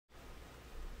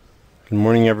Good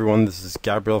morning, everyone. This is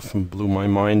Gabriel from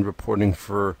Blewmymind reporting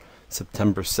for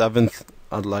September 7th.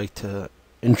 I'd like to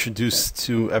introduce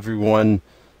to everyone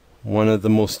one of the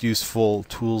most useful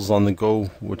tools on the go,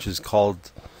 which is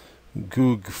called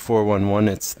Goog 411.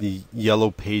 It's the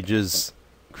yellow pages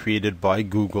created by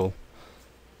Google,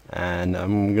 and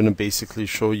I'm going to basically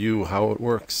show you how it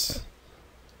works.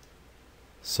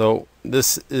 So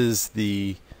this is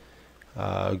the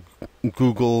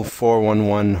Google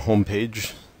 411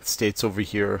 homepage. It states over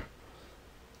here,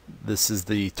 this is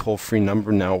the toll-free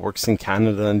number. Now it works in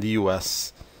Canada and the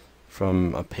US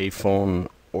from a payphone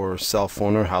or cell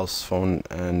phone or house phone,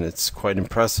 and it's quite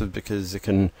impressive because it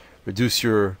can reduce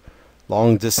your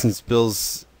long distance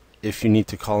bills if you need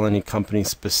to call any company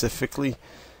specifically,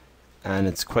 and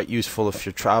it's quite useful if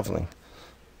you're traveling.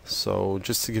 So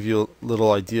just to give you a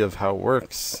little idea of how it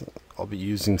works, I'll be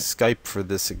using Skype for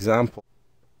this example.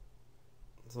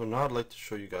 So now I'd like to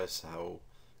show you guys how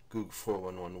Goog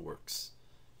 411 works.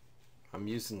 I'm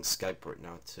using Skype right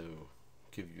now to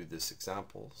give you this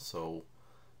example. So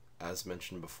as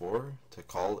mentioned before, to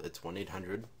call it's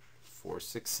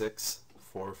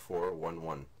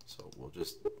 1-800-466-4411. So we'll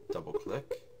just double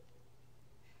click.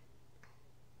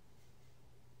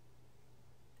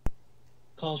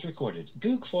 Calls recorded.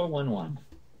 Goog 411.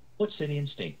 What city and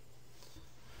state?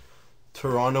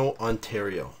 Toronto,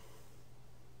 Ontario.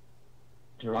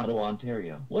 Toronto,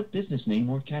 Ontario. What business name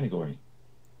or category?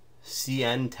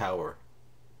 CN Tower.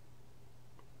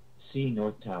 C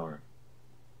North Tower.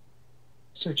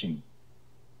 Searching.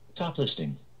 Top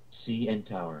listing. CN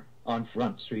Tower on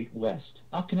Front Street West.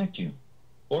 I'll connect you.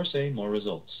 Or say more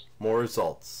results. More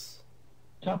results.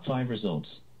 Top 5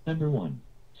 results. Number 1.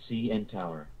 CN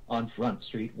Tower on Front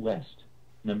Street West.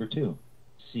 Number 2.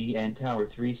 CN Tower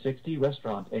 360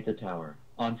 Restaurant at the Tower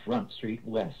on Front Street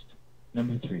West.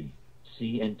 Number 3.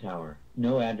 CN Tower,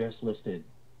 no address listed.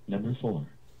 Number 4.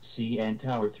 CN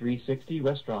Tower 360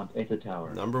 Restaurant at the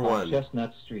Tower. Number 1. On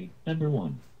Chestnut Street. Number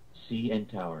 1. CN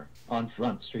Tower on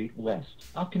Front Street West.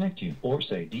 I'll connect you. Or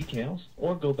say details,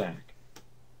 or go back.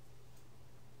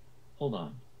 Hold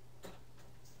on.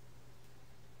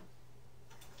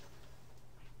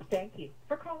 Thank you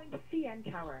for calling CN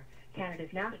Tower,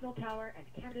 Canada's national tower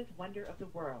and Canada's wonder of the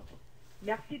world.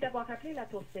 Merci d'avoir appelé la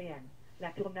tour CN,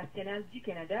 la tour nationale du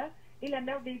Canada et la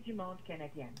merveille du monde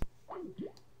canadienne.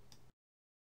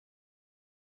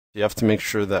 You have to make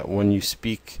sure that when you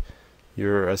speak,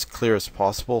 you're as clear as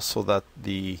possible so that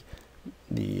the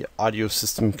audio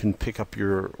system can pick up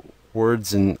your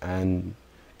words and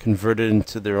convert it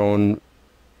into their own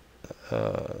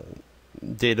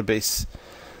database.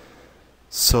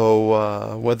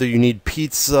 So whether you need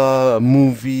pizza, a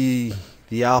movie,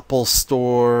 the Apple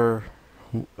Store,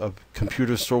 a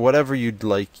computer store, whatever you'd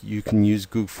like, you can use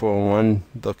Goog 411.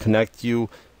 They'll connect you.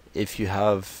 If you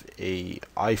have a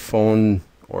iPhone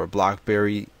or a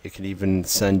BlackBerry, it can even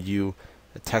send you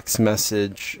a text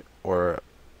message or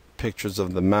pictures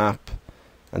of the map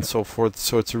and so forth.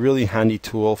 So it's a really handy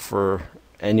tool for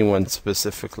anyone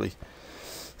specifically.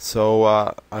 So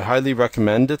I highly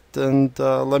recommend it, and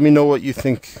let me know what you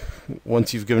think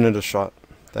once you've given it a shot.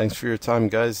 Thanks for your time,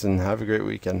 guys, and have a great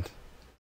weekend.